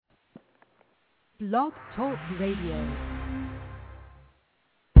Blog Talk Radio.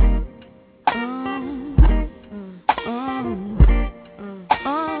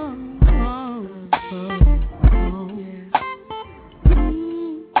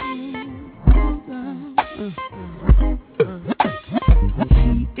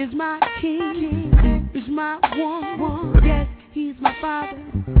 He is my king, he is my one. Yes, he's my father,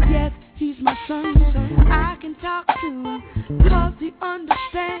 yes, he's my son. I can talk to him, cause he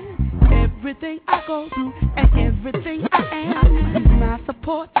understands everything I go through and everything I am. He's my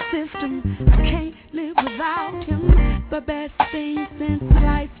support system, I can't live without him. The best thing since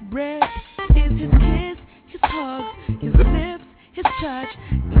sliced bread is his kiss, his hugs, his lips, his touch.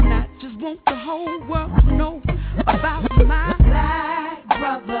 And I just want the whole world to know about my black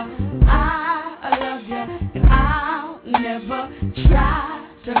brother. I love you and I'll never try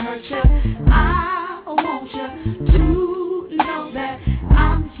to hurt you. I want you to know that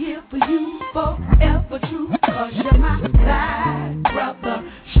I'm here for you forever true. Cause you're my black brother,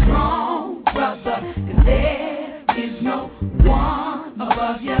 strong brother, and there is no one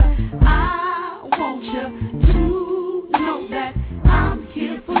above you. I want you to know that I'm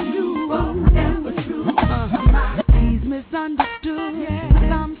here for you forever true. He's misunderstood.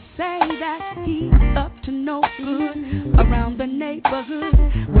 Some say that he's up to no good around the neighborhood.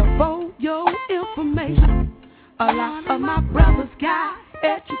 Well, for your information, a lot of my brothers got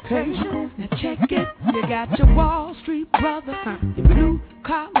education. Now check it. You got your Wall Street brother, your blue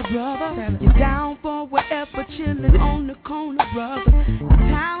collar brother, you're down for whatever, chilling on the corner brother,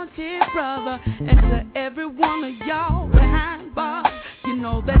 talented brother, and to every one of y'all behind bars, you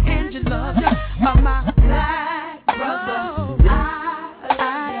know that Angie loves you. My black brother,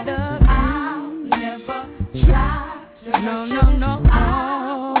 I love you. I'll never try to hurt you. No. I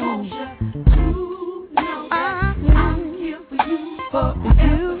want you to know that I'm here for you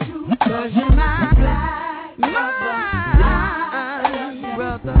forever, cause you're my black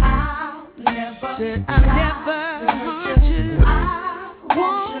brother. I'll never hurt you. I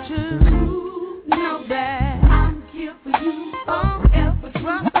want you to know that I'm here for you forever,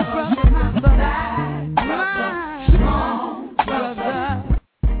 brother, my black brother, strong brother.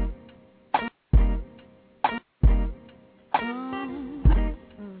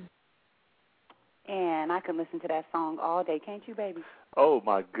 And I can listen to that song all day, can't you, baby? Oh,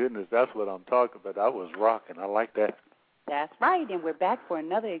 my goodness, that's what I'm talking about. I was rocking. I like that. That's right, and we're back for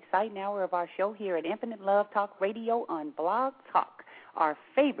another exciting hour of our show here at Infinite Love Talk Radio on Blog Talk, our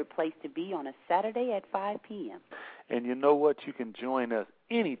favorite place to be on a Saturday at 5 p.m. And you know what? You can join us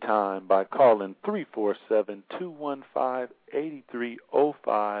anytime by calling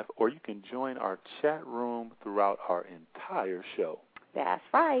 347-215-8305, or you can join our chat room throughout our entire show. That's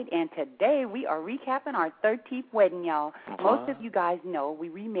right, and today we are recapping our 13th wedding, y'all. Most of you guys know we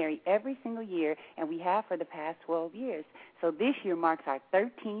remarry every single year, and we have for the past 12 years. So this year marks our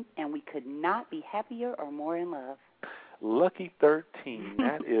 13th, and we could not be happier or more in love. Lucky 13,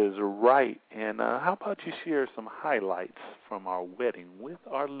 that is right. And how about you share some highlights from our wedding with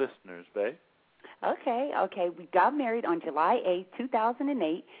our listeners, babe? Okay. We got married on July 8th,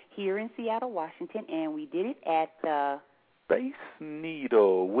 2008, here in Seattle, Washington, and we did it at the Space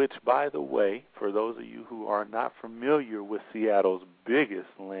Needle, which, by the way, for those of you who are not familiar with Seattle's biggest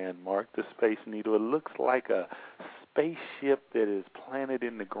landmark, the Space Needle, it looks like a spaceship that is planted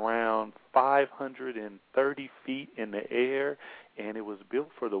in the ground 530 feet in the air, and it was built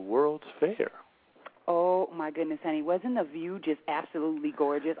for the World's Fair. Oh, my goodness, honey. Wasn't the view just absolutely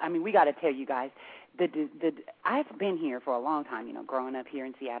gorgeous? I mean, we got to tell you guys, I've been here for a long time, growing up here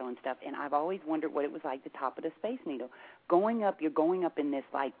in Seattle and stuff, and I've always wondered what it was like, the top of the Space Needle. You're going up in this,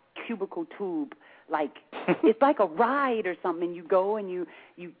 like, cubicle tube, like, it's like a ride or something, and you go and you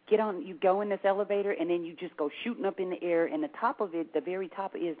go in this elevator, and then you just go shooting up in the air, and the top of it, the very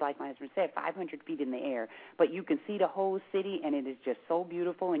top is, like my husband said, 500 feet in the air, but you can see the whole city, and it is just so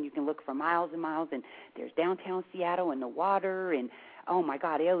beautiful, and you can look for miles and miles, and there's downtown Seattle and the water, and oh, my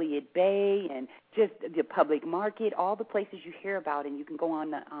God, Elliott Bay, and just the public market, all the places you hear about, and you can go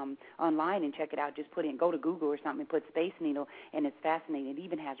on the online and check it out. Just go to Google or something and put Space Needle, and it's fascinating. It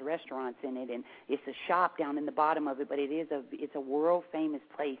even has restaurants in it, and it's a shop down in the bottom of it, but it's a world-famous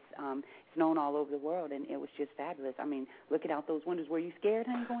place. It's known all over the world, and it was just fabulous. I mean, looking out those windows. Were you scared,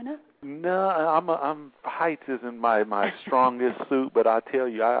 honey, going up? No, heights isn't my strongest suit, but I tell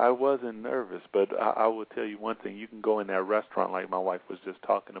you, I wasn't nervous. But I will tell you one thing: you can go in that restaurant like my wife was just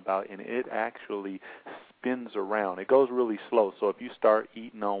talking about, and it actually spins around. It goes really slow. So if you start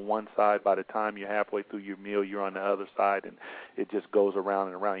eating on one side, by the time you're halfway through your meal, you're on the other side, and it just goes around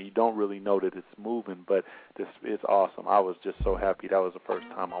and around. You don't really know that it's moving, but it's awesome. I was just so happy. That was the first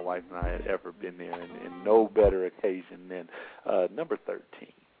time my wife and I had ever been there, and no better occasion than number 13.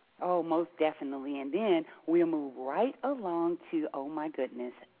 Oh, most definitely. And then we'll move right along to, oh, my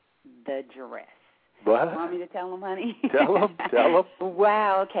goodness, the dress. What? You want me to tell them, honey? Tell them.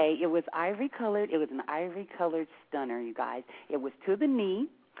 Wow, okay. It was ivory-colored. It was an ivory-colored stunner, you guys. It was to the knee,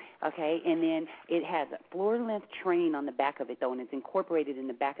 okay, and then it has a floor-length train on the back of it, though, and it's incorporated in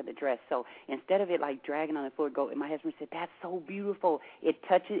the back of the dress. So instead of it, like, dragging on the floor, and my husband said, that's so beautiful. It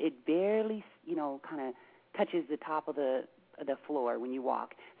barely, kind of touches the top of the floor when you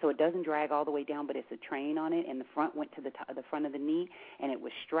walk, so it doesn't drag all the way down, but it's a train on it, and the front went to the front of the knee, and it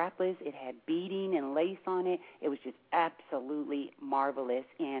was strapless. It had beading and lace on it. It was just absolutely marvelous,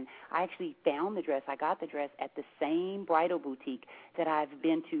 and I actually found the dress. I got the dress at the same bridal boutique that I've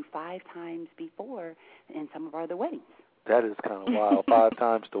been to 5 times before in some of our other weddings. That is kind of wild, 5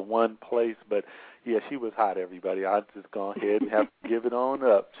 times to one place. But, yeah, she was hot, everybody. I'll just go ahead and have to give it on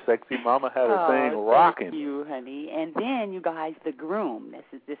up. Sexy Mama had her thing rocking. Thank you, honey. And then, you guys, the groom,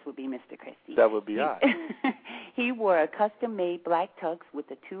 this would be Mr. Christie. That would be I. He wore a custom-made black tux with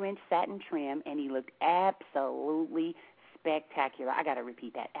a 2-inch satin trim, and he looked absolutely spectacular. I got to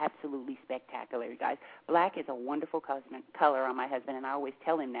repeat that. Absolutely spectacular, you guys. Black is a wonderful color on my husband, and I always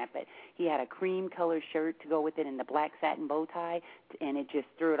tell him that, but he had a cream color shirt to go with it and the black satin bow tie, and it just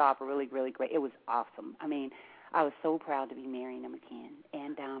threw it off really, really great. It was awesome. I mean, I was so proud to be marrying him again.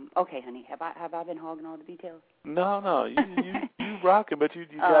 And, okay, honey, have I been hogging all the details? No, you rocking, but you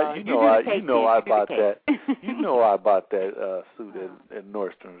know I bought that. You know I bought that suit at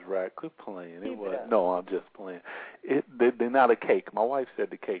Nordstrom's Rack. Quit playing. It was no, I'm just playing. They're not a cake. My wife said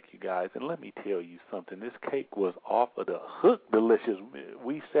the cake, you guys, and let me tell you something. This cake was off of the hook delicious.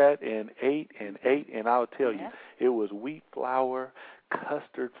 We sat and ate, and I'll tell you, it was wheat flour,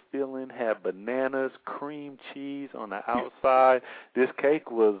 custard filling, had bananas, cream cheese on the outside. This cake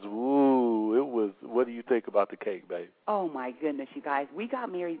was, it was, what do you think about the cake, babe? Oh, my goodness, you guys. We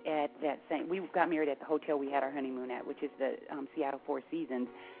got married at we got married at the hotel we had our honeymoon at, which is the Seattle Four Seasons,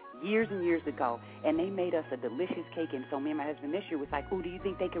 years and years ago, and they made us a delicious cake, and so me and my husband this year was like, do you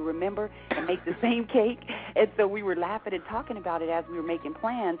think they can remember and make the same cake? And so we were laughing and talking about it as we were making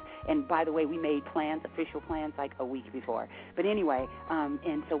plans, and by the way, we made official plans, like a week before. But anyway,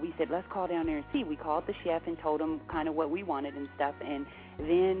 and so we said, let's call down there and see. We called the chef and told him kind of what we wanted and stuff, and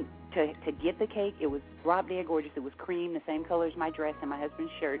then to get the cake, it was drop dead gorgeous. It was cream, the same color as my dress and my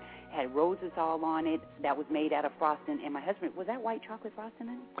husband's shirt. It had roses all on it that was made out of frosting. And my husband, was that white chocolate frosting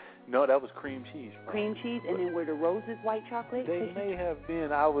in it? No, that was cream cheese. Cream cheese, and then were the roses white chocolate? They may have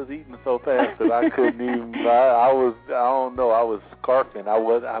been. I was eating so fast that I couldn't even. I don't know. I was scarfing.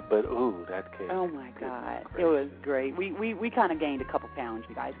 But ooh, that cake. Oh my God, it was great. We kind of gained a couple pounds,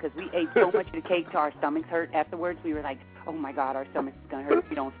 you guys, because we ate so much of the cake till our stomachs hurt afterwards. We were like, oh my God, our stomach's gonna hurt if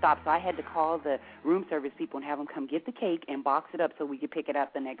we don't stop. So I had to call the room service people and have them come get the cake and box it up so we could pick it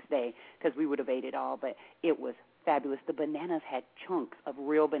up the next day, because we would have ate it all. But it was fabulous. The bananas had chunks of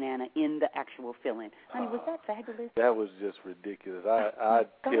real banana in the actual filling. Honey, was that fabulous? That was just ridiculous. I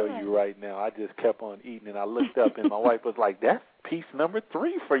tell you right now, I just kept on eating, and I looked up, and my wife was like, that's piece number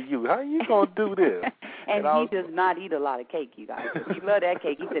 3 for you. How are you going to do this? and he does not eat a lot of cake, you guys. He loved that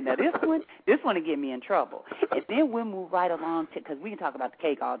cake. He said, now this one will get me in trouble. And then we'll move right along, because we can talk about the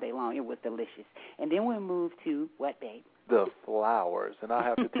cake all day long. It was delicious. And then we'll move to what, babe? The flowers. And I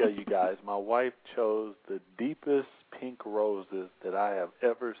have to tell you guys, my wife chose the deepest pink roses that I have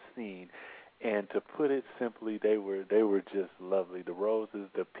ever seen. And to put it simply, they were just lovely. The roses,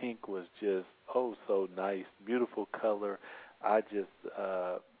 the pink was just so nice, beautiful color. I just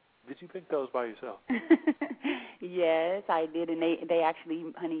did you pick those by yourself? Yes, I did, and they actually,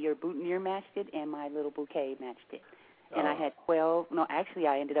 honey, your boutonniere matched it, and my little bouquet matched it. And I had 12. No, actually,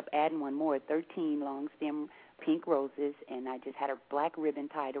 I ended up adding one more, 13 long stem pink roses, and I just had a black ribbon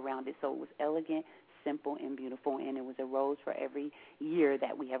tied around it, so it was elegant, simple, and beautiful, and it was a rose for every year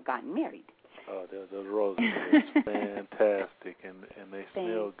that we have gotten married. Oh, those roses are fantastic, and they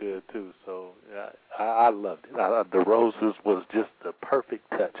smell good, too. So I loved it. The roses was just the perfect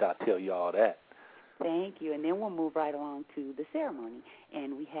touch, I'll tell you all that. Thank you. And then we'll move right along to the ceremony,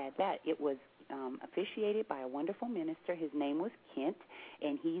 and we had that. It was officiated by a wonderful minister. His name was Kent,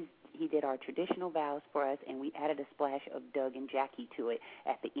 and he did our traditional vows for us, and we added a splash of Doug and Jackie to it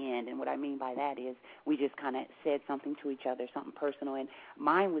at the end. And what I mean by that is we just kind of said something to each other, something personal. And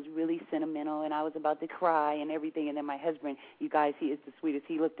mine was really sentimental, and I was about to cry and everything. And then my husband, you guys, he is the sweetest.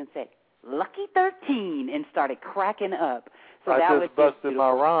 He looked and said, Lucky 13 and started cracking up. So I that just was busted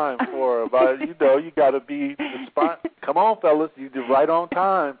my rhyme for her. But, you got to be the spot. Come on, fellas. You do right on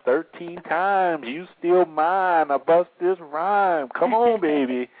time. 13 times. You steal mine. I bust this rhyme. Come on,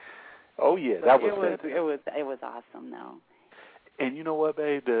 baby. Oh, yeah, that was fantastic. It was awesome, though. And you know what,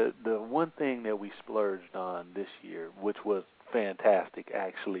 babe? The one thing that we splurged on this year, which was fantastic,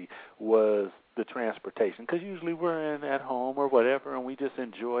 actually, was the transportation. Because usually we're at home or whatever, and we just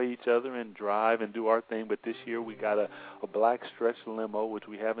enjoy each other and drive and do our thing. But this year we got a black stretch limo, which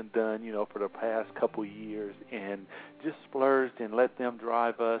we haven't done, for the past couple years, and just splurged and let them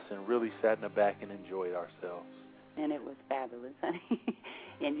drive us and really sat in the back and enjoyed ourselves. And it was fabulous, honey.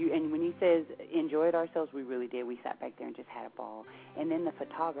 And when he says enjoyed ourselves, we really did. We sat back there and just had a ball. And then the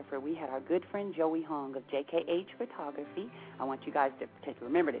photographer, we had our good friend Joey Hong of JKH Photography. I want you guys to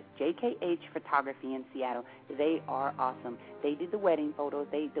remember this, JKH Photography in Seattle. They are awesome. They did the wedding photos.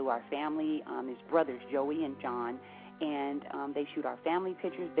 They do our family, his brothers, Joey and John. And they shoot our family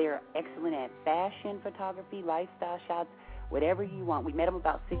pictures. They're excellent at fashion photography, lifestyle shots, whatever you want. We met them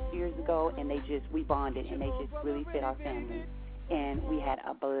about 6 years ago, and we bonded, and they just really fit our family. And we had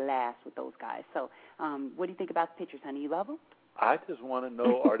a blast with those guys. So what do you think about the pictures, honey? You love them? I just want to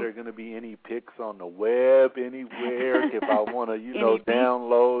know, are there going to be any pics on the web anywhere? If I want to,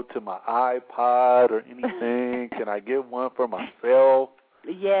 download to my iPod or anything, can I get one for myself?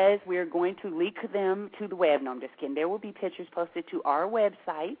 Yes, we're going to leak them to the web. No, I'm just kidding. There will be pictures posted to our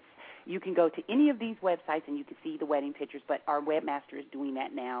websites. You can go to any of these websites and you can see the wedding pictures, but our webmaster is doing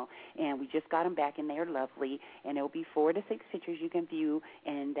that now, and we just got them back, and they're lovely, and there will be 4 to 6 pictures you can view,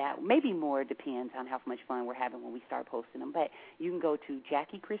 and that maybe more depends on how much fun we're having when we start posting them. But you can go to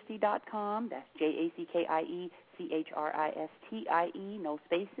JackieChristie.com. That's JackieChristie, no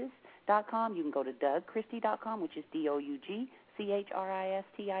spaces.com. You can go to DougChristie.com, which is DougChristie.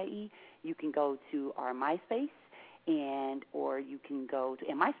 You can go to our MySpace. Or you can go to,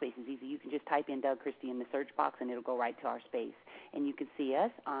 and MySpace is easy. You can just type in Doug Christie in the search box, and it'll go right to our space. And you can see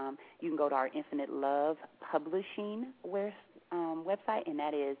us. You can go to our Infinite Love Publishing website, and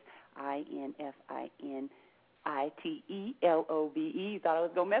that is INFINITELOVE. You thought I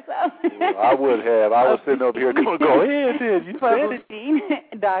was going to mess up? Well, I would have. I was sitting over here going, go ahead, dude. You said it.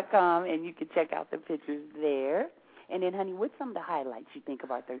 Publishing.com, and you can check out the pictures there. And then, honey, what's some of the highlights you think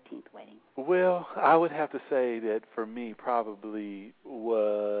of our 13th wedding? Well, I would have to say that for me probably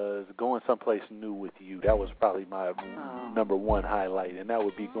was going someplace new with you. That was probably my number one highlight, and that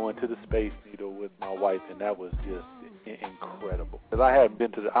would be going to the Space Needle with my wife, and that was just incredible.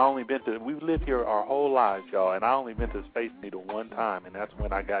 Because we've lived here our whole lives, y'all, and I only been to the Space Needle one time, and that's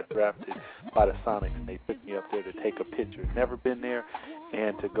when I got drafted by the Sonics, and they took me up there to take a picture. Never been there,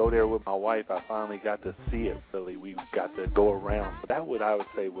 and to go there with my wife, I finally got to see it, really. We got to go around. So that I would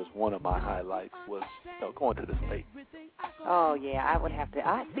say was one of my highlights, was going to the Space. Oh, yeah, I would have to.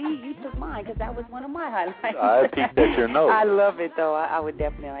 See, you took mine, because that was one of my highlights. I peeked at your notes. I love it, though. I would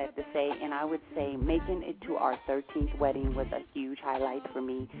definitely have to say, and I would say making it to our 13th wedding was a huge highlight for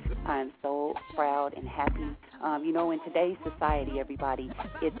me. I'm so proud and happy. In today's society, everybody,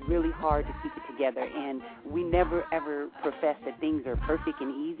 it's really hard to keep it together, and we never, ever profess that things are perfect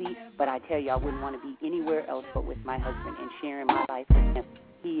and easy, but I tell you, I wouldn't want to be anywhere else but with my husband and sharing my life with him.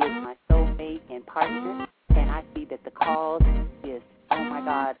 He is my soulmate and partner, and I see that the calls just, oh my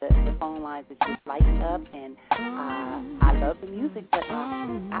God, the phone lines are just lighting up, and I love the music, but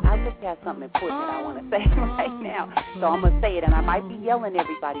I just have something important that I want to say right now. So I'm going to say it, and I might be yelling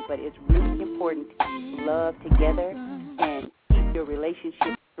everybody, but it's really important to love together and keep your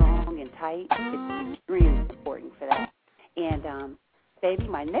relationship strong and tight. It's extremely important for that. And, baby,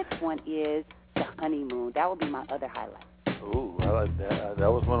 my next one is the honeymoon. That will be my other highlight. Ooh, I like that.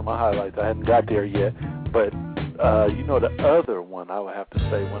 That was one of my highlights. I hadn't got there yet. But, the other one, I would have to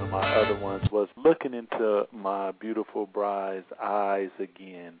say one of my other ones was looking into my beautiful bride's eyes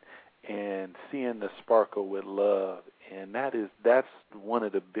again and seeing the sparkle with love. And that's one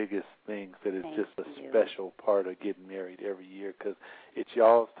of the biggest things that is just a special part of getting married every year, because it's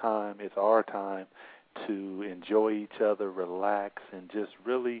y'all's time, it's our time to enjoy each other, relax, and just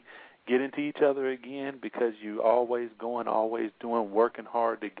really get into each other again, because you always going, always doing, working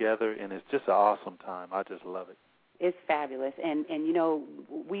hard together, and it's just an awesome time. I just love it. It's fabulous, and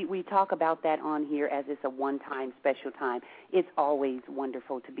we talk about that on here as it's a one-time special time. It's always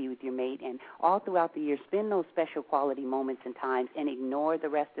wonderful to be with your mate, and all throughout the year, spend those special quality moments and times and ignore the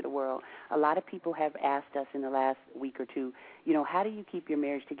rest of the world. A lot of people have asked us in the last week or two, how do you keep your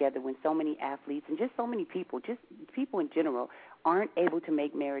marriage together when so many athletes and just so many people, just people in general, aren't able to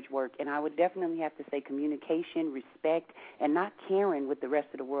make marriage work. And I would definitely have to say communication, respect, and not caring what the rest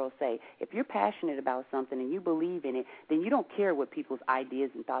of the world say. If you're passionate about something and you believe in it, then you don't care what people's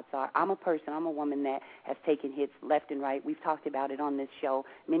ideas and thoughts are. I'm a woman that has taken hits left and right. We've talked about it on this show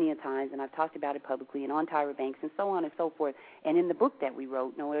many a times, and I've talked about it publicly and on Tyra Banks and so on and so forth. And in the book that we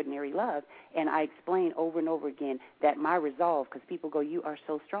wrote, No Ordinary Love, and I explain over and over again that my resolve, because people go, you are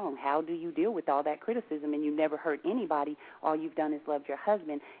so strong. How do you deal with all that criticism and you never hurt anybody? All you've done is loved your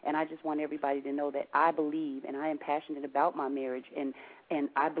husband. And I just want everybody to know that I believe and I am passionate about my marriage, and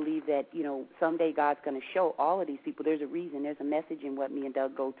I believe that, someday God's going to show all of these people there's a reason, there's a message in what me and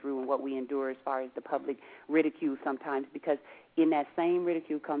Doug go through and what we endure as far as the public ridicule sometimes, because in that same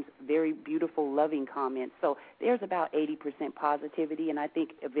ridicule comes very beautiful, loving comments. So there's about 80% positivity, and I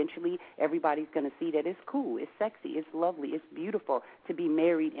think eventually everybody's going to see that it's cool, it's sexy, it's lovely, it's beautiful to be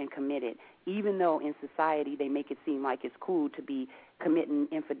married and committed, even though in society they make it seem like it's cool to be committing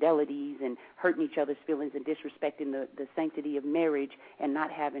infidelities and hurting each other's feelings and disrespecting the sanctity of marriage and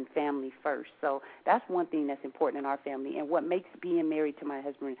not having family first. So that's one thing that's important in our family. And what makes being married to my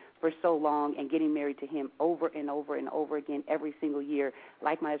husband for so long and getting married to him over and over and over again every single year,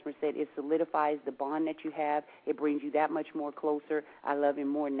 like my husband said, it solidifies the bond that you have. It brings you that much more closer. I love him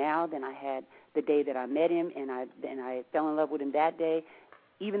more now than I had the day that I met him, and I fell in love with him that day.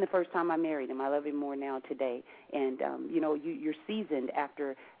 Even the first time I married him, I love him more now today. And, you're seasoned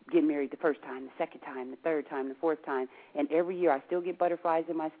after getting married the first time, the second time, the third time, the fourth time. And every year I still get butterflies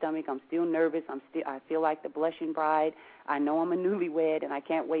in my stomach. I'm still nervous. I feel like the blushing bride. I know I'm a newlywed, and I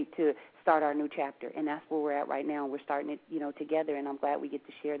can't wait to start our new chapter. And that's where we're at right now. We're starting it, together, and I'm glad we get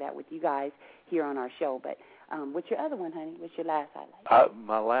to share that with you guys here on our show. But what's your other one, honey? What's your last highlight?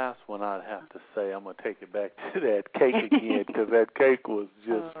 My last one, I'd have to say, I'm going to take it back to that cake again, because that cake was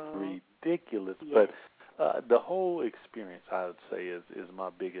just ridiculous. Yes. But the whole experience, I would say, is my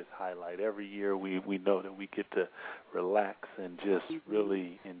biggest highlight. Every year we know that we get to relax and just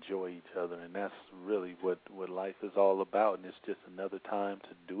really enjoy each other, and that's really what life is all about, and it's just another time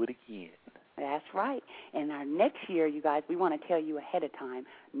to do it again. That's right. And our next year, you guys, we want to tell you ahead of time,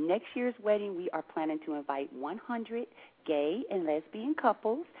 next year's wedding, we are planning to invite 100 gay and lesbian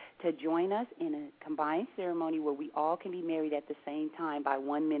couples to join us in a combined ceremony where we all can be married at the same time by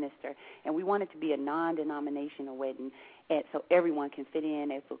one minister. And we want it to be a non-denominational wedding, and so everyone can fit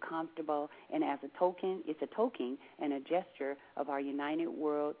in and feel comfortable. And as a token, it's a token and a gesture of our united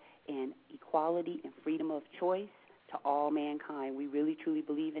world and equality and freedom of choice to all mankind. We really, truly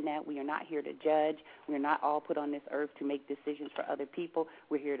believe in that. We are not here to judge. We are not all put on this earth to make decisions for other people.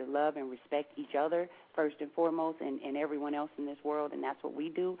 We're here to love and respect each other first and foremost, and everyone else in this world, and that's what we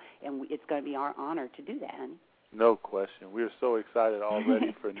do, and it's going to be our honor to do that, honey. No question. We're so excited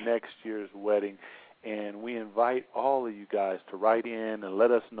already for next year's wedding, and we invite all of you guys to write in and let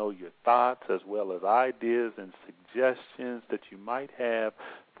us know your thoughts as well as ideas and suggestions that you might have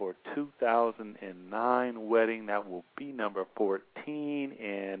for 2009 wedding. That will be number 14,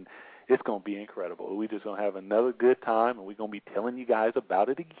 and it's going to be incredible. We're just going to have another good time, and we're going to be telling you guys about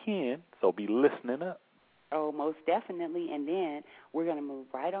it again, so be listening up. Oh, most definitely, and then we're going to move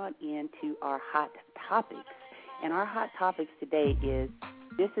right on into our hot topics. And our hot topics today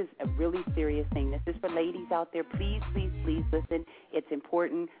this is a really serious thing. This is for ladies out there. Please, please, please listen. It's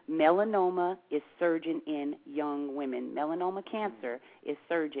important. Melanoma is surging in young women. Melanoma cancer is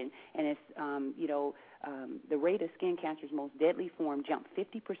surging, and it's, the rate of skin cancer's most deadly form jumped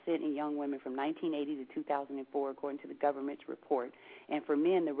 50% in young women from 1980 to 2004, according to the government's report. And for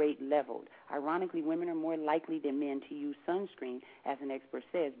men, the rate leveled. Ironically, women are more likely than men to use sunscreen, as an expert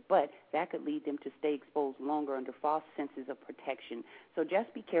says, but that could lead them to stay exposed longer under false senses of protection. So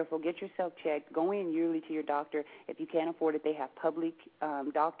just be careful. Get yourself checked. Go in yearly to your doctor. If you can't afford it, they have public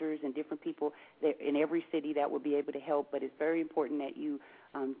doctors and different people in every city that will be able to help. But it's very important that you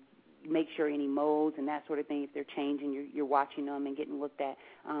make sure any moles and that sort of thing, if they're changing, you're watching them and getting looked at.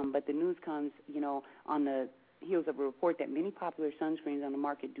 But the news comes, on the heels of a report that many popular sunscreens on the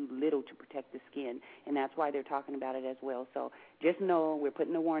market do little to protect the skin, and that's why they're talking about it as well. So just know we're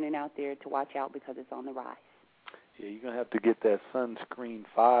putting a warning out there to watch out because it's on the rise. Yeah, you're going to have to get that sunscreen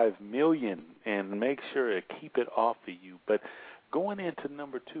 5 million and make sure to keep it off of you. But going into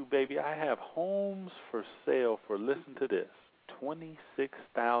number 2, baby, I have homes for sale for, listen to this,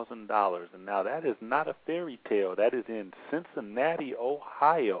 $26,000. And now that is not a fairy tale. That is in Cincinnati,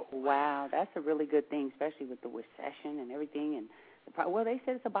 Ohio. Wow, that's a really good thing, especially with the recession and everything. And Well, they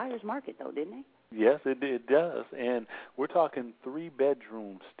said it's a buyer's market, though, didn't they? Yes, it does. And we're talking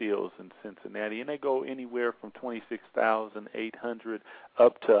 3-bedroom steals in Cincinnati, and they go anywhere from $26,800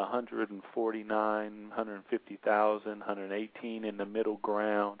 up to $149,000, $150,000, $118,000 in the middle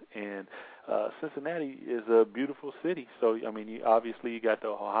ground. And Cincinnati is a beautiful city. So, I mean, obviously you got the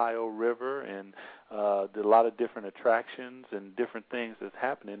Ohio River and a lot of different attractions and different things that's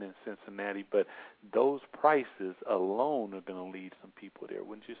happening in Cincinnati. But those prices alone are going to lead some people there,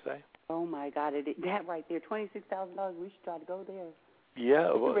 wouldn't you say? Oh, my God. That right there, $26,000, we should try to go there.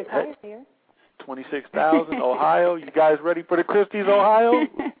 Yeah. Well, retire there. $26,000, Ohio. You guys ready for the Christie's, Ohio?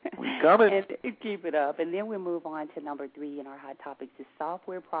 We coming. And keep it up. And then we'll move on to number 3 in our hot topics is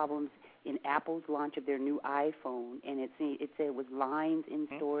software problems in Apple's launch of their new iPhone. And it said it was lines in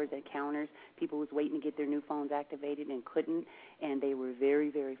stores at counters. People was waiting to get their new phones activated and couldn't, and they were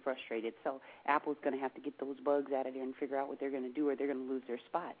very, very frustrated. So Apple's going to have to get those bugs out of there and figure out what they're going to do, or they're going to lose their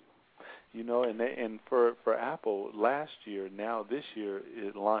spot. You know, and for Apple last year, now this year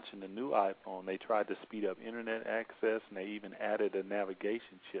is launching the new iPhone. They tried to speed up internet access, and they even added a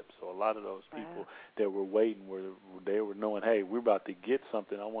navigation chip. So a lot of those people that were waiting they were knowing, hey, we're about to get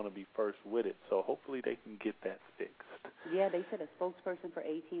something. I want to be first with it. So hopefully they can get that fixed. Yeah, they said a spokesperson for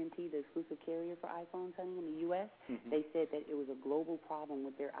AT&T, the exclusive carrier for iPhones, honey, in the U.S., they said that it was a global problem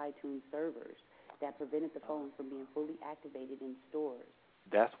with their iTunes servers that prevented the phones from being fully activated in stores.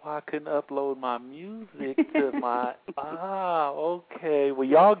 That's why I couldn't upload my music to my... okay. Well,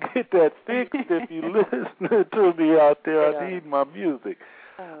 y'all get that fixed if you listen to me out there. I need my music.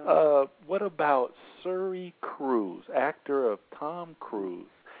 What about Suri Cruise, actor of Tom Cruise,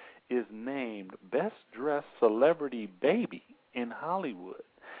 is named Best Dressed Celebrity Baby in Hollywood.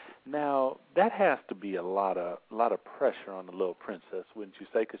 Now, that has to be a lot of pressure on the little princess, wouldn't you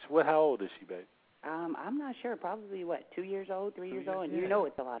say? 'Cause how old is she, baby? I'm not sure. Probably, 2 years old, 3 years old? And you know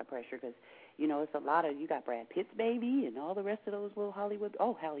it's a lot of pressure because, it's a lot of, you got Brad Pitt's baby and all the rest of those little Hollywood.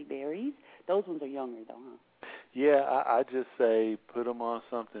 Oh, Halle Berry's. Those ones are younger, though, huh? Yeah, I just say put them on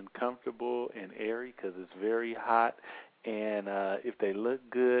something comfortable and airy because it's very hot. And if they look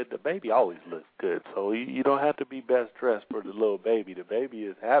good, the baby always looks good. So you don't have to be best dressed for the little baby. The baby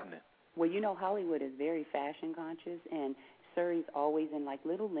is happening. Well, Hollywood is very fashion conscious, and Suri's always in,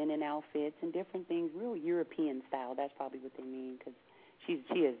 little linen outfits and different things, real European style. That's probably what they mean because she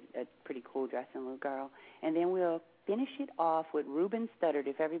is a pretty cool-dressing little girl. And then we'll finish it off with Ruben Studdard.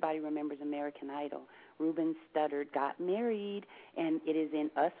 If everybody remembers American Idol, Ruben Studdard got married, and it is in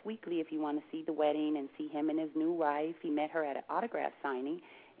Us Weekly if you want to see the wedding and see him and his new wife. He met her at an autograph signing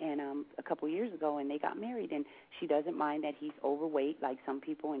and a couple years ago, and they got married. And she doesn't mind that he's overweight, like some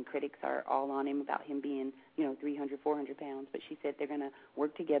people and critics are all on him about him being, 300, 400 pounds. But she said they're going to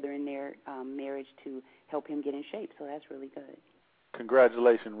work together in their marriage to help him get in shape. So that's really good.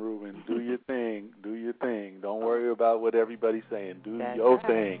 Congratulations, Ruben. Do your thing. Do your thing. Don't worry about what everybody's saying. Do your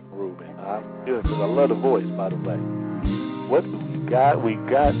thing, Ruben. I'm good because I love the voice, by the way. What do we got? We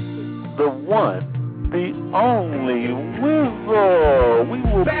got the one, the only Wizzle. We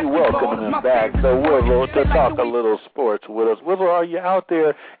will be welcoming him back, the Wizzle, to talk a little sports with us. Wizzle, are you out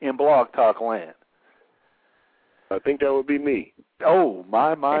there in Blog Talk land? I think that would be me. Oh,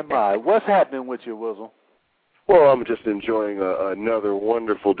 my. What's happening with you, Wizzle? Well, I'm just enjoying another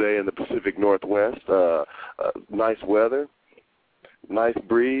wonderful day in the Pacific Northwest. Nice weather, nice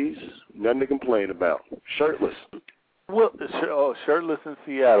breeze, nothing to complain about. Shirtless. Well, shirtless in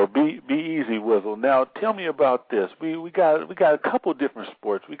Seattle. Be easy, Wizzle. Now, tell me about this. We got a couple different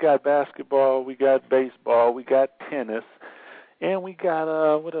sports. We got basketball, we got baseball, we got tennis, and we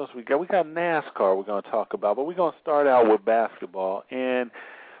got what else we got? We got NASCAR. We're going to talk about, but we're going to start out with basketball and.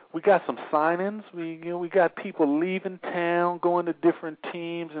 We got some signings. We got people leaving town, going to different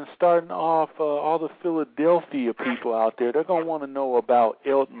teams, and starting off all the Philadelphia people out there. They're going to want to know about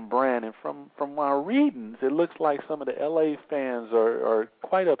Elton Brand. And from my readings, it looks like some of the L.A. fans are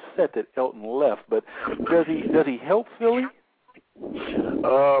quite upset that Elton left. But does he help Philly?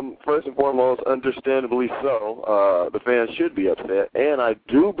 First and foremost, understandably so. The fans should be upset, and I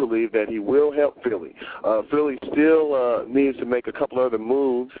do believe that he will help Philly. Philly still needs to make a couple other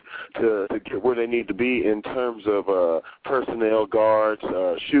moves to get where they need to be in terms of personnel, guards,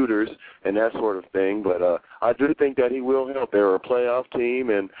 shooters, and that sort of thing. But I do think that he will help. They're a playoff team,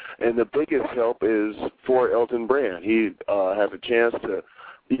 and the biggest help is for Elton Brand. He has a chance to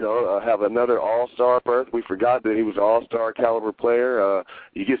have another all-star berth. We forgot that he was an all-star caliber player.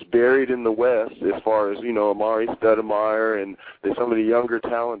 He gets buried in the West as far as, Amari Stoudemire and some of the younger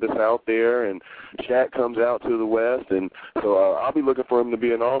talent that's out there, and Shaq comes out to the West, and so I'll be looking for him to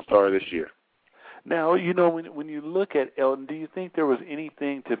be an all-star this year. Now, when you look at Elton, do you think there was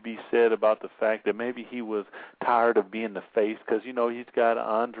anything to be said about the fact that maybe he was tired of being the face? Because, he's got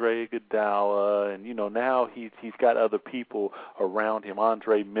Andre Iguodala, and, now he's got other people around him,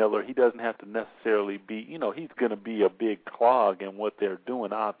 Andre Miller. He doesn't have to necessarily be, he's going to be a big clog in what they're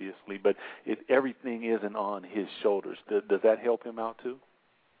doing, obviously, but everything isn't on his shoulders. Does that help him out, too?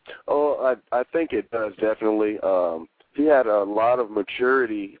 Oh, I think it does, definitely. He had a lot of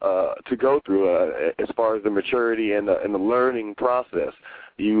maturity to go through as far as the maturity and the learning process.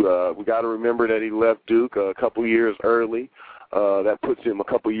 We got to remember that he left Duke a couple years early. That puts him a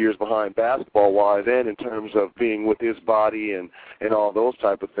couple years behind basketball-wise and in terms of being with his body and all those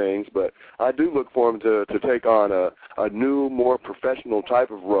type of things. But I do look for him to take on a new, more professional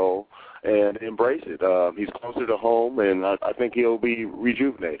type of role and embrace it. He's closer to home, and I think he'll be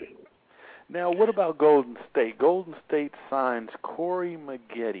rejuvenated. Now, what about Golden State? Golden State signs Corey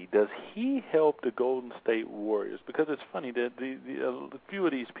Maggette. Does he help the Golden State Warriors? Because it's funny that a few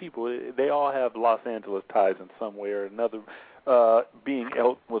of these people, they all have Los Angeles ties in some way or another. Being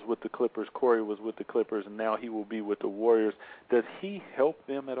Elton was with the Clippers, Corey was with the Clippers, and now he will be with the Warriors. Does he help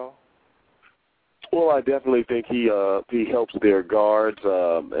them at all? Well, I definitely think he helps their guards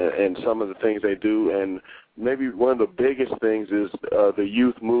and some of the things they do, and maybe one of the biggest things is the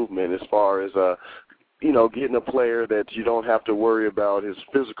youth movement as far as, getting a player that you don't have to worry about his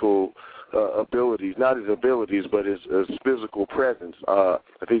physical abilities, not his abilities, but his physical presence.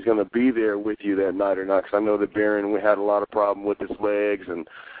 If he's going to be there with you that night or not, because I know that Barron had a lot of problem with his legs and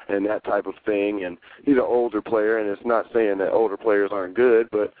that type of thing, and he's an older player, and it's not saying that older players aren't good,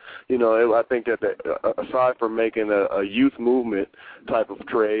 but, I think that aside from making a youth movement type of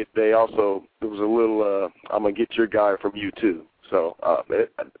trade, there was a little, I'm going to get your guy from you too. So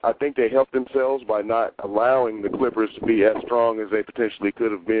I think they helped themselves by not allowing the Clippers to be as strong as they potentially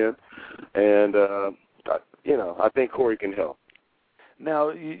could have been, and, I think Corey can help.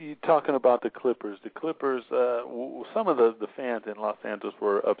 Now, you're talking about the Clippers. The Clippers, some of the fans in Los Angeles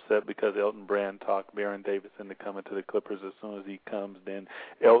were upset because Elton Brand talked Baron Davis into coming to the Clippers. As soon as he comes, then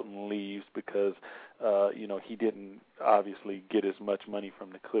Elton leaves because, he didn't obviously get as much money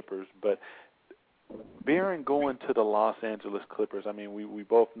from the Clippers. But Baron going to the Los Angeles Clippers, I mean, we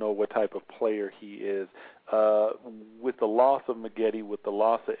both know what type of player he is. With the loss of Maggette, with the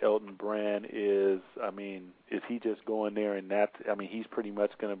loss of Elton Brand, is he just going there and he's pretty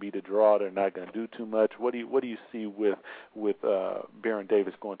much going to be the draw. They're not going to do too much. What do you see with Baron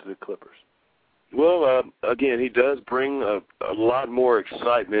Davis going to the Clippers? Well, again, he does bring a lot more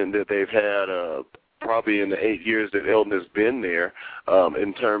excitement that they've had probably in the 8 years that Elton has been there,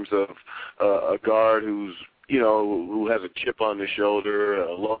 in terms of a guard who's, who has a chip on his shoulder,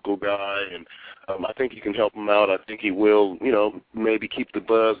 a local guy, and I think he can help him out. I think he will, maybe keep the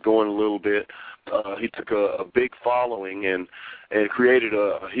buzz going a little bit. He took a big following and created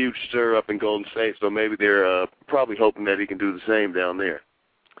a huge stir up in Golden State, so maybe they're probably hoping that he can do the same down there.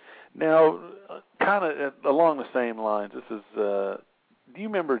 Now, kind of along the same lines, this is, do you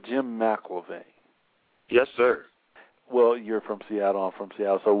remember Jim McIlvaine? Yes, sir. Well, you're from Seattle, I'm from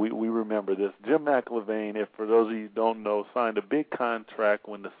Seattle, so we remember this. Jim McIlvaine, if for those of you who don't know, signed a big contract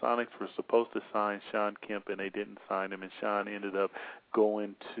when the Sonics were supposed to sign Sean Kemp, and they didn't sign him, and Sean ended up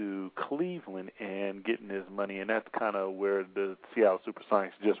going to Cleveland and getting his money, and that's kind of where the Seattle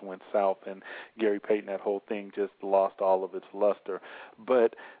Supersonics just went south, and Gary Payton, that whole thing just lost all of its luster.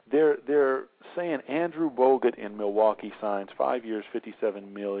 But they're saying Andrew Bogut in Milwaukee signs 5 years,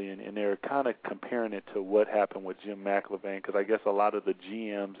 $57 million, and they're kind of comparing it to what happened with Jim McIlvaine, because I guess a lot of the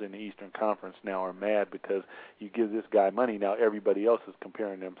GMs in the Eastern Conference now are mad because you give this guy money, now everybody else is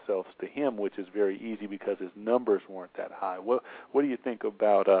comparing themselves to him, which is very easy because his numbers weren't that high. What do you think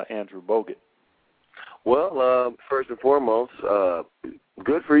about Andrew Bogut? Well, first and foremost,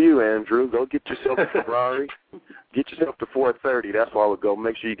 good for you, Andrew. Go get yourself a Ferrari. Get yourself the 430. That's why I would go.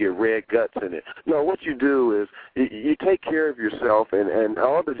 Make sure you get red guts in it. No, what you do is you take care of yourself, and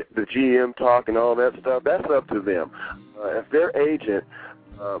all the GM talk and all that stuff, that's up to them. If their agent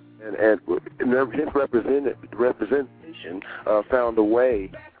and his representation found a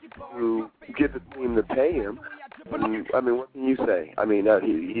way to get the team to pay him, I mean, what can you say? I mean,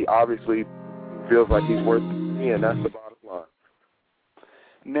 he obviously feels like he's worth it, and that's the bottom line.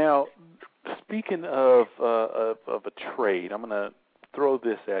 Now, speaking of a trade, I'm going to throw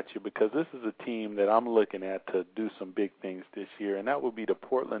this at you because this is a team that I'm looking at to do some big things this year, and that would be the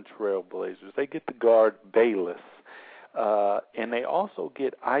Portland Trail Blazers. They get the guard Bayless, and they also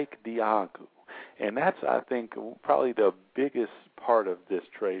get Ike Diagu. And that's, I think, probably the biggest part of this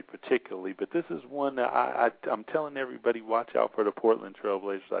trade particularly. But this is one that I'm telling everybody, watch out for the Portland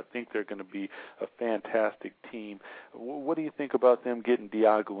Trailblazers. I think they're going to be a fantastic team. What do you think about them getting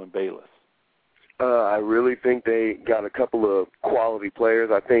Diago and Bayless? I really think they got a couple of quality players.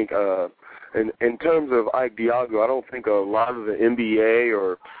 I think in terms of Ike Diago, I don't think a lot of the NBA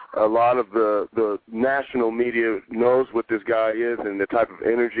or a lot of the national media knows what this guy is and the type of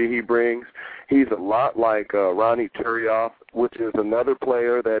energy he brings. He's a lot like Ronnie Turioff, which is another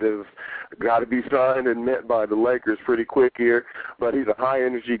player that has got to be signed and met by the Lakers pretty quick here. But he's a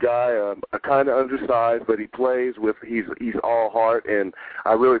high-energy guy, a kind of undersized, but he plays with he's all heart, and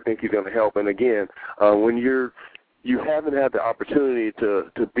I really think he's going to help. And again, when you haven't had the opportunity to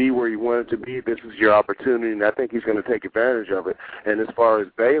be where you wanted to be, this is your opportunity, and I think he's going to take advantage of it. And as far as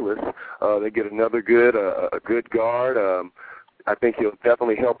Bayless, they get another good a good guard. I think he'll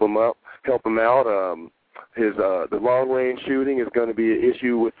definitely help him out. The long-range shooting is going to be an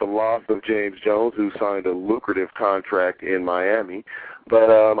issue with the loss of James Jones, who signed a lucrative contract in Miami. But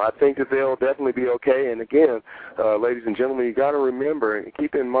I think that they'll definitely be okay. And again, ladies and gentlemen, you got to remember and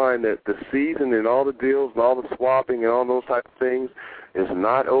keep in mind that the season and all the deals and all the swapping and all those type of things is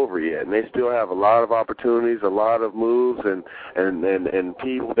not over yet, and they still have a lot of opportunities, a lot of moves, and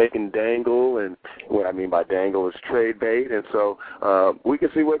people they can dangle, and what I mean by dangle is trade bait, and so we can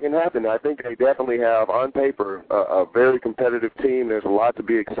see what can happen. I think they definitely have, on paper, a very competitive team. There's a lot to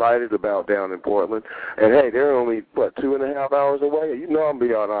be excited about down in Portland, and hey, they're only, 2.5 hours away? You know I'm be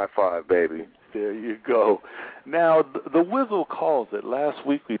on I-5, baby. There you go. Now, the Whizzle calls it. Last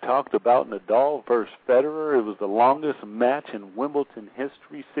week we talked about Nadal versus Federer. It was the longest match in Wimbledon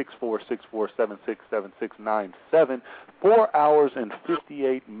history, 6-4, 6-4, 7-6, 7-6, 9-7, 4 hours and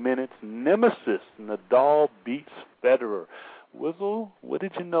 58 minutes. Nemesis, Nadal beats Federer. Whizzle, what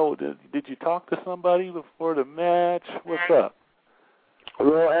did you know? Did you talk to somebody before the match? What's up?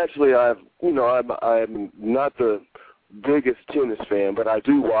 Well, actually, I'm not the biggest tennis fan, but I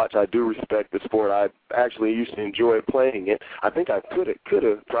do watch. I do respect the sport. I actually used to enjoy playing it. I think I could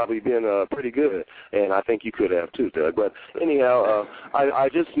have probably been pretty good, and I think you could have too, Doug. But anyhow, I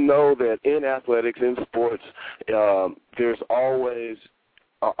just know that in athletics, in sports, there's always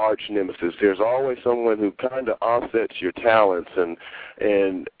an arch nemesis. There's always someone who kind of offsets your talents,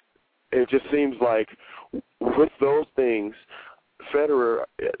 and it just seems like with those things, Federer,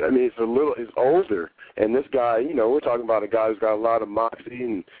 I mean, he's older, and this guy, we're talking about a guy who's got a lot of moxie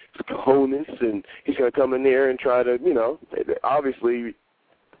and cojones, and he's going to come in there and try to, obviously,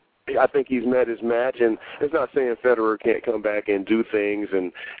 I think he's met his match, and it's not saying Federer can't come back and do things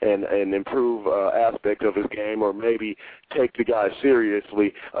and improve aspects of his game, or maybe take the guy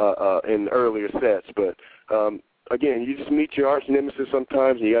seriously in earlier sets, but again, you just meet your arch nemesis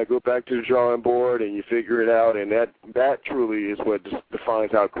sometimes, and you got to go back to the drawing board, and you figure it out, and that truly is what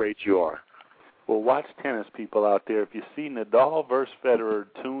defines how great you are. Well, watch tennis, people out there. If you see Nadal versus Federer,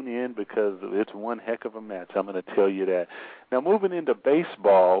 tune in because it's one heck of a match. I'm going to tell you that. Now, moving into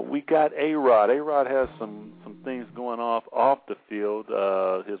baseball, we got A-Rod. A-Rod has some things going off the field.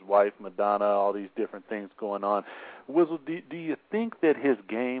 His wife, Madonna, all these different things going on. Whizzle, do you think that his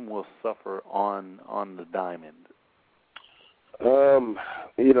game will suffer on the diamond?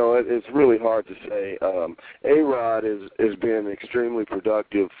 It's really hard to say. A-Rod has been an extremely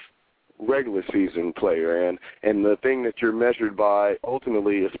productive regular season player, and the thing that you're measured by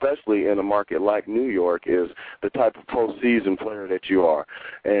ultimately, especially in a market like New York, is the type of postseason player that you are.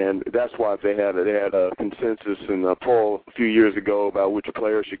 And that's why they had a consensus in a poll a few years ago about which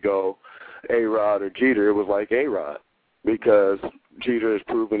player should go, A-Rod or Jeter. It was like A-Rod, because Jeter has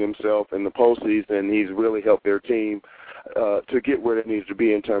proven himself in the postseason, and he's really helped their team to get where it needs to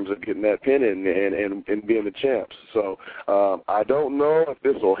be in terms of getting that pennant and being the champs. So I don't know if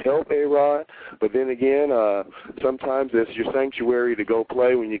this will help A-Rod, but then again, sometimes it's your sanctuary to go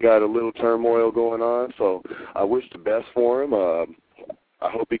play when you got a little turmoil going on. So I wish the best for him. I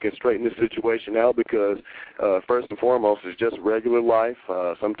hope he can straighten this situation out because, first and foremost, it's just regular life.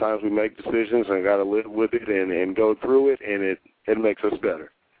 Sometimes we make decisions and got to live with it and go through it, and it makes us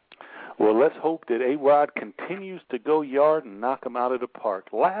better. Well, let's hope that A-Rod continues to go yard and knock him out of the park.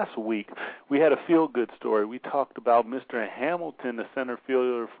 Last week, we had a feel-good story. We talked about Mr. Hamilton, the center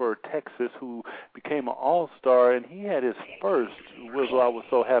fielder for Texas, who became an all-star, and he had his first, I was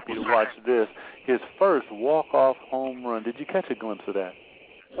so happy to watch this, his first walk-off home run. Did you catch a glimpse of that?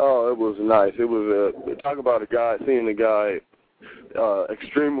 Oh, it was nice. It was talk about seeing the guy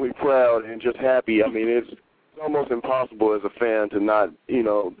extremely proud and just happy. I mean, it's almost impossible as a fan to not,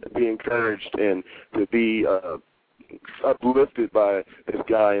 be encouraged and to be uplifted by this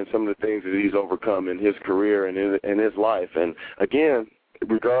guy and some of the things that he's overcome in his career and in his life. And again,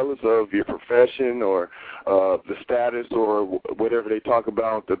 regardless of your profession or the status or whatever they talk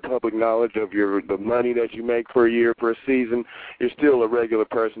about, the public knowledge of the money that you make per year, per season, you're still a regular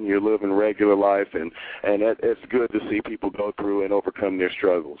person. You're living regular life, and it's good to see people go through and overcome their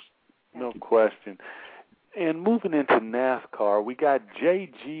struggles. No question. And moving into NASCAR, we got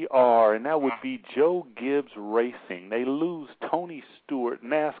JGR, and that would be Joe Gibbs Racing. They lose Tony Stewart,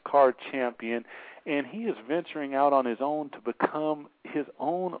 NASCAR champion, and he is venturing out on his own to become his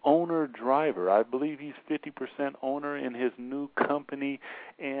own owner-driver. I believe he's 50% owner in his new company.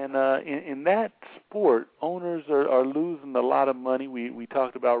 And in that sport, owners are losing a lot of money. We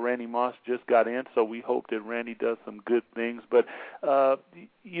talked about Randy Moss just got in, so we hope that Randy does some good things. But,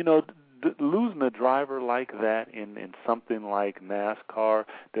 losing a driver like that in something like NASCAR,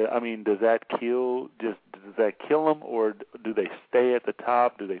 does that kill them, or do they stay at the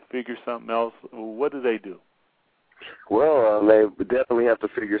top? Do they figure something else? What do they do? Well, they definitely have to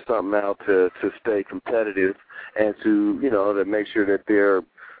figure something out to stay competitive and to make sure that they're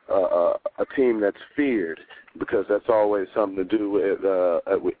a team that's feared, because that's always something to do with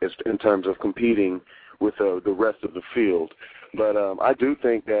in terms of competing with the rest of the field. But I do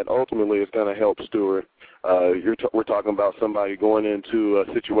think that ultimately it's going to help Stewart. We're talking about somebody going into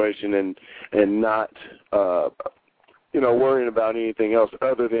a situation and not, worrying about anything else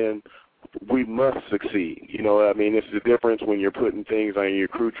other than we must succeed. It's the difference when you're putting things on your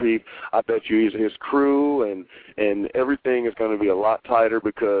crew chief. I bet you his crew and everything is going to be a lot tighter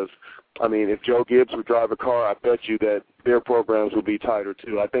because, if Joe Gibbs would drive a car, I bet you that their programs will be tighter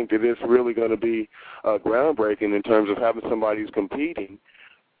too. I think that it's really going to be groundbreaking in terms of having somebody who's competing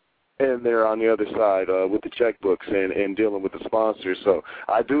and they're on the other side with the checkbooks and dealing with the sponsors. So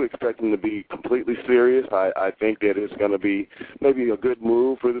I do expect them to be completely serious. I think that it's going to be maybe a good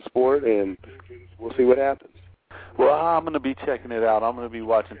move for the sport, and we'll see what happens. Well, I'm going to be checking it out. I'm going to be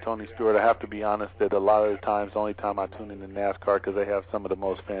watching Tony Stewart. I have to be honest that a lot of the times, the only time I tune into NASCAR because they have some of the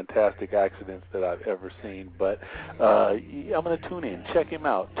most fantastic accidents that I've ever seen. But I'm going to tune in, check him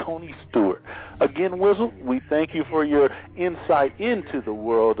out, Tony Stewart. Again, Wizzle, we thank you for your insight into the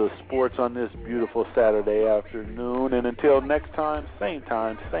world of sports on this beautiful Saturday afternoon. And until next time, same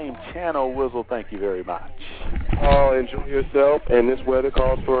channel, Wizzle, thank you very much. Oh, enjoy yourself, and this weather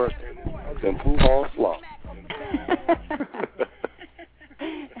calls for some Pooh Slaw.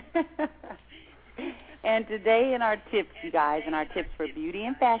 And today in our tips, you guys, and our tips for beauty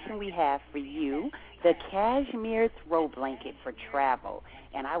and fashion, we have for you the cashmere throw blanket for travel.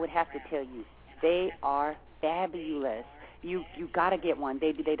 And I would have to tell you, they are fabulous. You got to get one.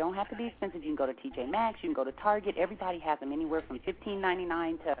 They don't have to be expensive. You can go to TJ Maxx. You can go to Target. Everybody has them anywhere from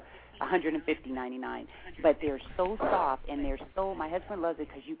 $15.99 to $150.99. But they're so soft, and my husband loves it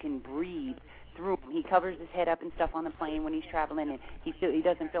because you can breathe through them. He covers his head up and stuff on the plane when he's traveling, and he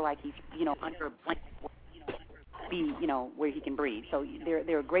doesn't feel like he's, under a blanket where he can breathe. So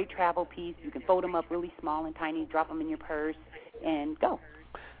they're a great travel piece. You can fold them up really small and tiny, drop them in your purse, and go.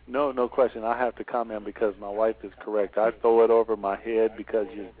 No question. I have to comment because my wife is correct. I throw it over my head because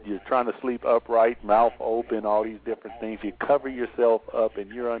you're trying to sleep upright, mouth open, all these different things. You cover yourself up and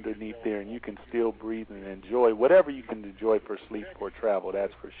you're underneath there, and you can still breathe and enjoy whatever you can enjoy for sleep or travel,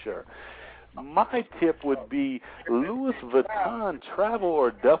 that's for sure. My tip would be Louis Vuitton travel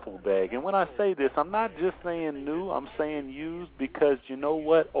or duffel bag. And when I say this, I'm not just saying new, I'm saying used, because you know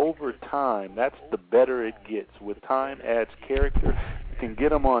what? Over time, that's the better it gets. With time adds character. You can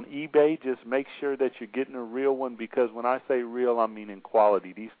get them on eBay. Just make sure that you're getting a real one, because when I say real, I mean in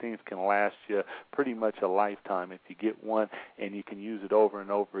quality. These things can last you pretty much a lifetime if you get one, and you can use it over and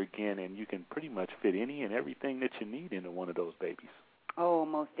over again, and you can pretty much fit any and everything that you need into one of those babies. Oh,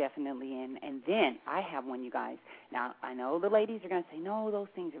 most definitely. And then I have one, you guys. Now, I know the ladies are going to say, no, those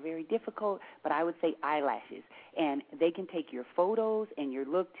things are very difficult, but I would say eyelashes. And they can take your photos and your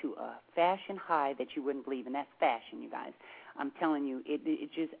look to a fashion high that you wouldn't believe, and that's fashion, you guys. I'm telling you,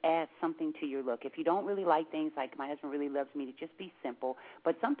 it just adds something to your look. If you don't really like things, like my husband really loves me to just be simple,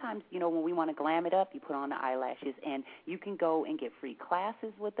 but sometimes, when we want to glam it up, you put on the eyelashes, and you can go and get free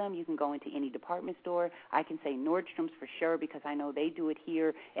classes with them. You can go into any department store. I can say Nordstrom's for sure, because I know they do it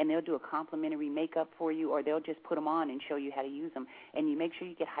here, and they'll do a complimentary makeup for you, or they'll just put them on and show you how to use them. And you make sure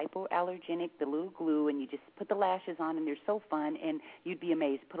you get hypoallergenic, the little glue, and you just put the lashes on, and they're so fun, and you'd be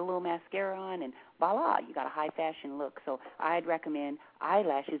amazed. Put a little mascara on, and voila, you got a high fashion look. So I'd recommend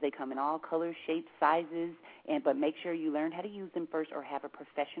eyelashes. They come in all colors, shapes, sizes, but make sure you learn how to use them first or have a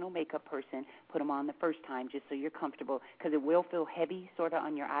professional makeup person put them on the first time just so you're comfortable, because it will feel heavy sort of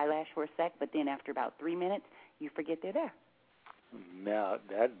on your eyelash for a sec, but then after about 3 minutes, you forget they're there. Now,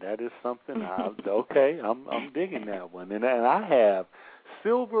 that is something, okay, I'm digging that one. And I have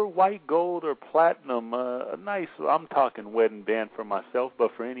silver, white, gold, or platinum, a nice, I'm talking wedding band for myself,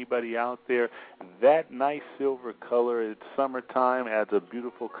 but for anybody out there, that nice silver color, it's summertime, adds a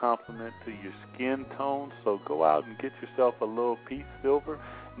beautiful complement to your skin tone, so go out and get yourself a little piece silver.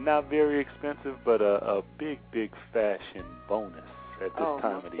 Not very expensive, but a big, big fashion bonus at this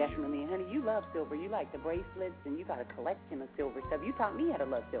time of the year. Definitely. And, honey, you love silver. You like the bracelets, and you got a collection of silver stuff. You taught me how to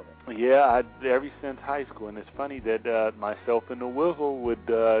love silver. Yeah, ever since high school. And it's funny that myself and the Wizzle would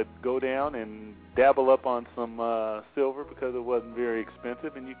go down and dabble up on some silver because it wasn't very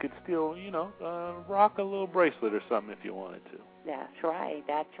expensive, and you could still, rock a little bracelet or something if you wanted to. That's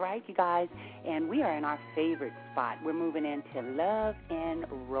right, you guys. And we are in our favorite spot. We're moving into love and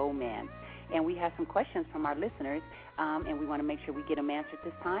romance. And we have some questions from our listeners, and we want to make sure we get them answered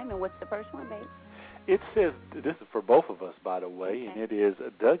this time. And what's the first one, babe? It says, this is for both of us, by the way, and it is,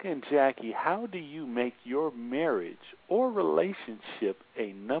 Doug and Jackie, how do you make your marriage or relationship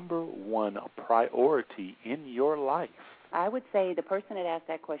a number one priority in your life? I would say the person that asked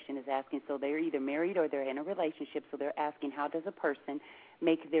that question is asking, so they're either married or they're in a relationship, so they're asking how does a person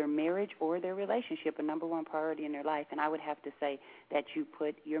make their marriage or their relationship a number one priority in their life. And I would have to say that you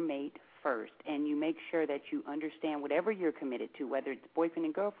put your mate first, and you make sure that you understand whatever you're committed to, whether it's boyfriend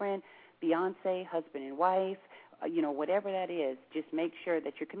and girlfriend, fiance, husband and wife, whatever that is, just make sure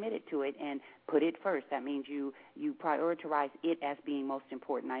that you're committed to it and put it first. That means you prioritize it as being most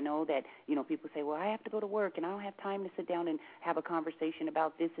important. I know that, people say, well, I have to go to work and I don't have time to sit down and have a conversation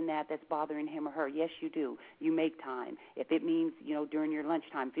about this and that's bothering him or her. Yes, you do. You make time. If it means, during your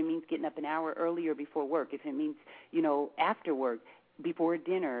lunchtime, if it means getting up an hour earlier before work, if it means, after work, before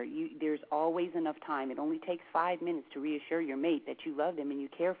dinner, there's always enough time. It only takes 5 minutes to reassure your mate that you love them and you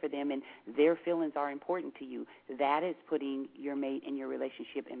care for them and their feelings are important to you. That is putting your mate in your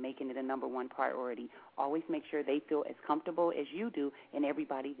relationship and making it a number one priority. Always make sure they feel as comfortable as you do, and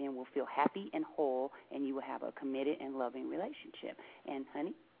everybody then will feel happy and whole, and you will have a committed and loving relationship. And,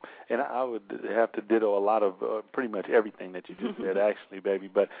 honey? And I would have to ditto a lot of pretty much everything that you just said, actually, baby.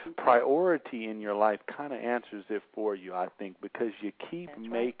 But priority in your life kind of answers it for you, I think, because you keep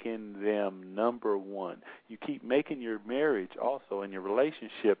making them number one. You keep making your marriage also and your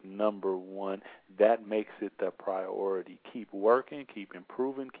relationship number one. That makes it the priority. Keep working, keep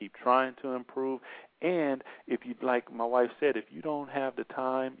improving, keep trying to improve. And if you, like my wife said, if you don't have the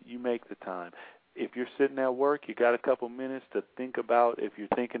time, you make the time. If you're sitting at work, you got a couple minutes to think about, if you're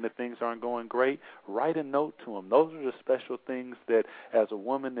thinking that things aren't going great, write a note to them. Those are the special things that as a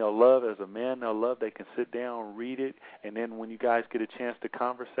woman they'll love, as a man they'll love. They can sit down, read it, and then when you guys get a chance to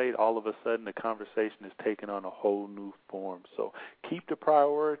conversate, all of a sudden the conversation is taking on a whole new form. So keep the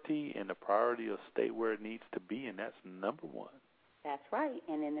priority, and the priority will stay where it needs to be, and that's number one. That's right.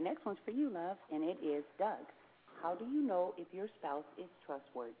 And then the next one's for you, love, and it is Doug. How do you know if your spouse is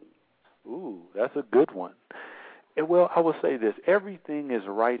trustworthy? Ooh, that's a good one. Well, I will say this. Everything is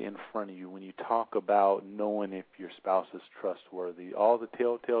right in front of you when you talk about knowing if your spouse is trustworthy. All the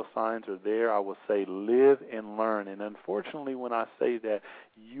telltale signs are there. I will say live and learn. And unfortunately, when I say that,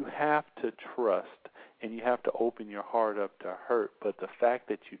 you have to trust and you have to open your heart up to hurt. But the fact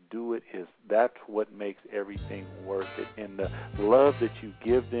that you do it that's what makes everything worth it. And the love that you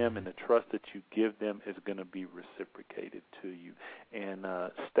give them and the trust that you give them is going to be reciprocated to you. And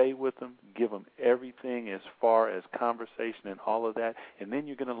stay with them, give them everything as far as conversation and all of that, and then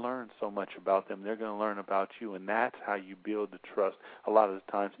you're going to learn so much about them. They're going to learn about you, and that's how you build the trust a lot of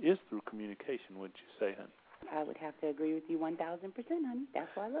the times is through communication, wouldn't you say, honey? I would have to agree with you 1,000%, honey. That's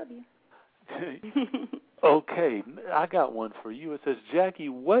why I love you. Okay, I got one for you. It says, Jackie,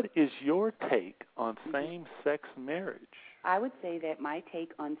 what is your take on same-sex marriage? I would say that my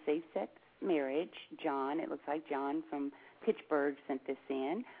take on safe-sex marriage, John, it looks like John from Pittsburgh sent this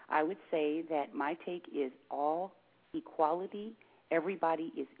in. I would say that my take is all equality.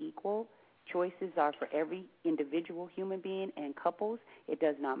 Everybody is equal. Choices are for every individual human being and couples. It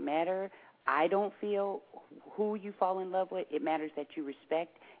does not matter. I don't feel who you fall in love with. It matters that you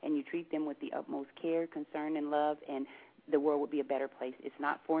respect and you treat them with the utmost care, concern, and love, and the world would be a better place. It's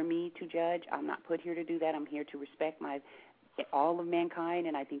not for me to judge. I'm not put here to do that. I'm here to respect all of mankind,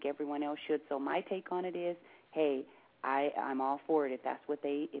 and I think everyone else should. So my take on it is, hey, I'm all for it. If that's what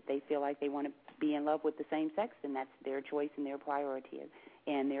if they feel like they want to be in love with the same sex, then that's their choice and their priority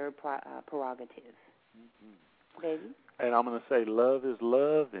and their prerogative. Mm-hmm. baby? And I'm going to say love is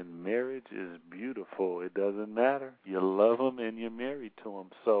love and marriage is beautiful. It doesn't matter. You love them and you're married to them.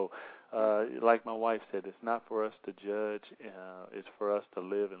 So, like my wife said, it's not for us to judge. It's for us to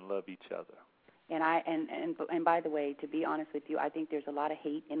live and love each other. And by the way, to be honest with you, I think there's a lot of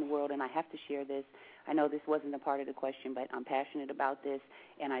hate in the world, and I have to share this. I know this wasn't a part of the question, but I'm passionate about this,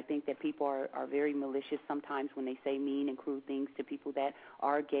 and I think that people are very malicious sometimes when they say mean and cruel things to people that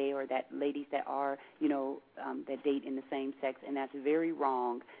are gay or that ladies that are, that date in the same sex, and that's very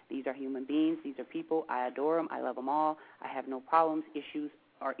wrong. These are human beings. These are people. I adore them. I love them all. I have no problems, issues,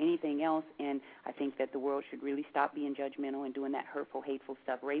 or anything else, and I think that the world should really stop being judgmental and doing that hurtful, hateful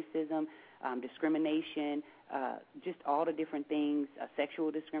stuff, racism, discrimination, just all the different things,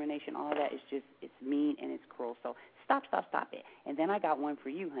 sexual discrimination, all of that is just, it's mean and it's cruel. So stop it. And then I got one for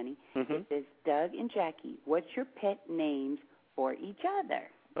you, honey. Mm-hmm. It says, Doug and Jackie, what's your pet names for each other?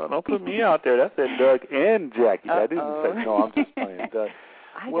 Oh, don't put me out there. That said Doug and Jackie. Uh-oh. I didn't say, no, I'm just playing. Doug.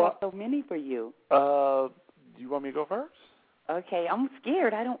 I got so many for you. You want me to go first? Okay, I'm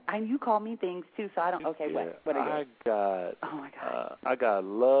scared. You call me things too, so I don't. Okay, yeah, what are you? Oh my God. I got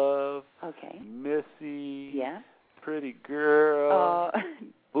Love. Okay. Missy. Yeah. Pretty Girl.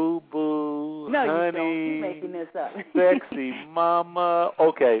 Boo Boo. No, Honey. you don't. You're making this up. Sexy Mama.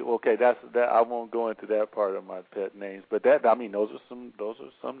 Okay. That's that. I won't go into that part of my pet names, but those are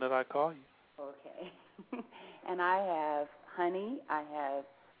some that I call you. Okay. And I have Honey. I have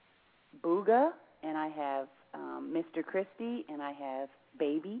Booga, and I have Mr. Christie, and I have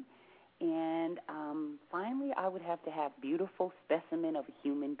Baby, and finally I would have to have Beautiful Specimen of a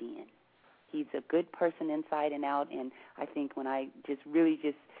Human Being. He's a good person inside and out, and I think when I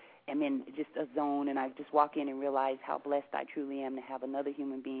am in just a zone and I just walk in and realize how blessed I truly am to have another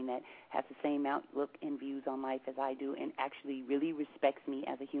human being that has the same outlook and views on life as I do and actually really respects me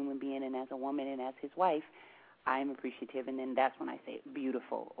as a human being and as a woman and as his wife, I'm appreciative, and then that's when I say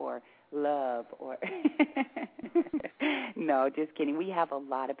beautiful or love or no, just kidding. We have a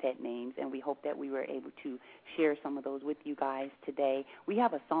lot of pet names, and we hope that we were able to share some of those with you guys today. We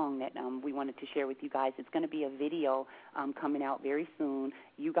have a song that we wanted to share with you guys. It's going to be a video coming out very soon.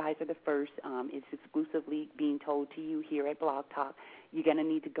 You guys are the first. It's exclusively being told to you here at Blog Talk. You're going to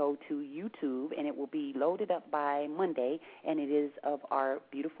need to go to YouTube, and it will be loaded up by Monday, and it is of our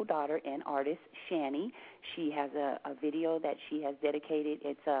beautiful daughter and artist, Shani. She has a video that she has dedicated.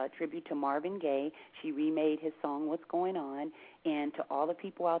 It's a tribute to Marvin Gaye. She remade his song, What's Going On, and to all the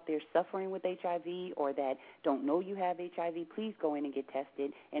people out there suffering with HIV or that don't know you have HIV, please go in and get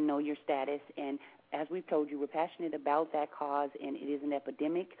tested and know your status. And as we've told you, we're passionate about that cause, and it is an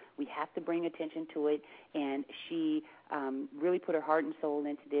epidemic. We have to bring attention to it, and she really put her heart and soul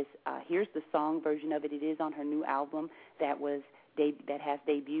into this. Here's the song version of it. It is on her new album that has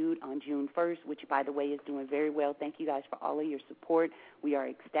debuted on June 1st, which, by the way, is doing very well. Thank you guys for all of your support. We are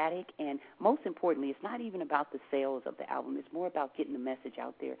ecstatic, and most importantly, it's not even about the sales of the album. It's more about getting the message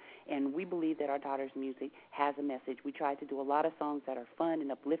out there, and we believe that our daughter's music has a message. We try to do a lot of songs that are fun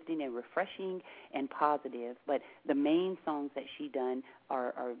and uplifting and refreshing and positive, but the main songs that she done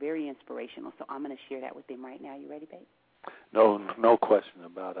are very inspirational, so I'm going to share that with them right now. You ready, babe? No question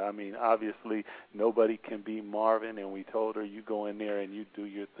about it. I mean, obviously, nobody can be Marvin, and we told her, you go in there and you do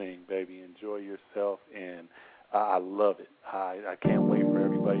your thing, baby. Enjoy yourself, and I love it. I can't wait for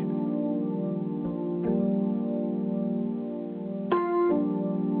everybody to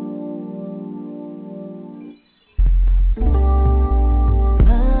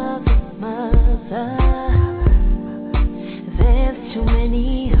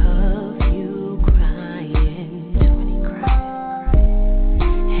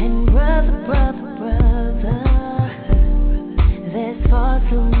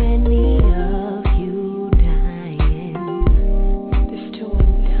Too many of you dying. There's too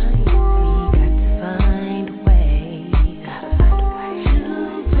many dying.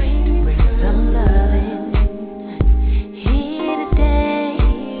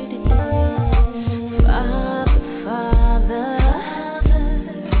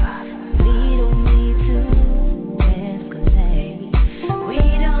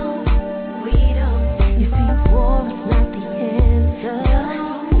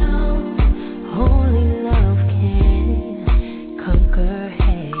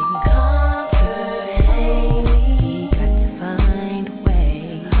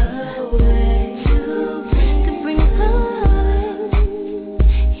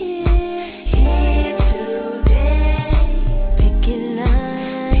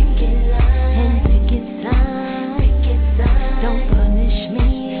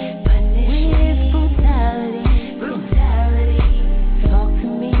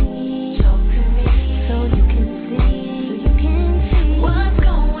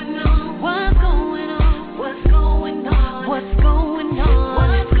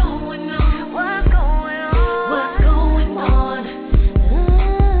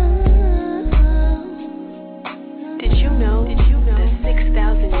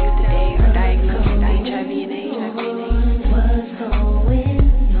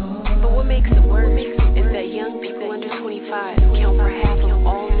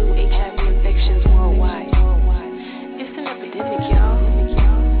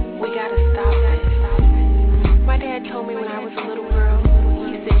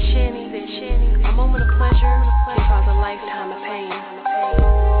 lifetime of pain.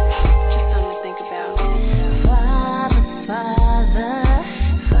 Just something to think about. Father,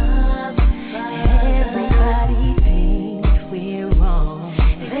 everybody thinks we're wrong.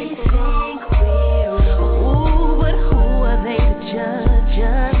 They think we're wrong. Ooh, but who are they to judge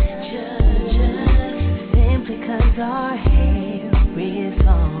us? Simply 'cause our hair is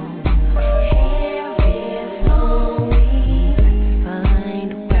long.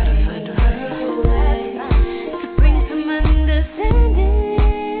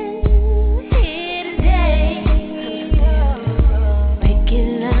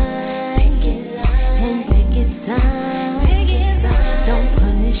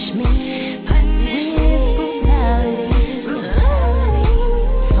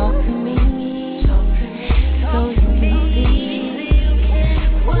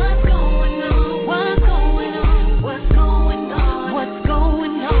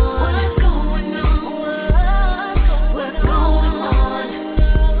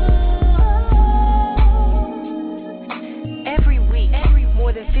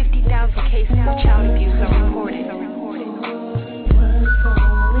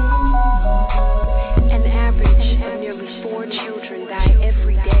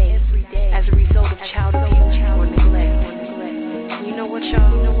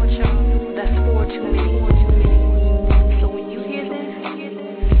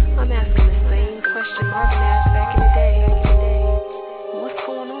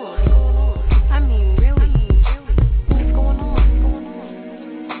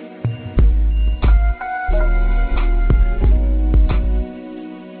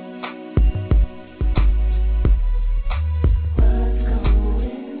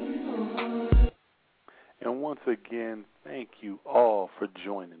 Again, thank you all for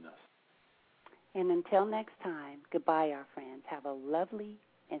joining us. And until next time, goodbye, our friends. Have a lovely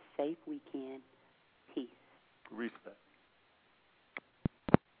and safe weekend. Peace. Respect.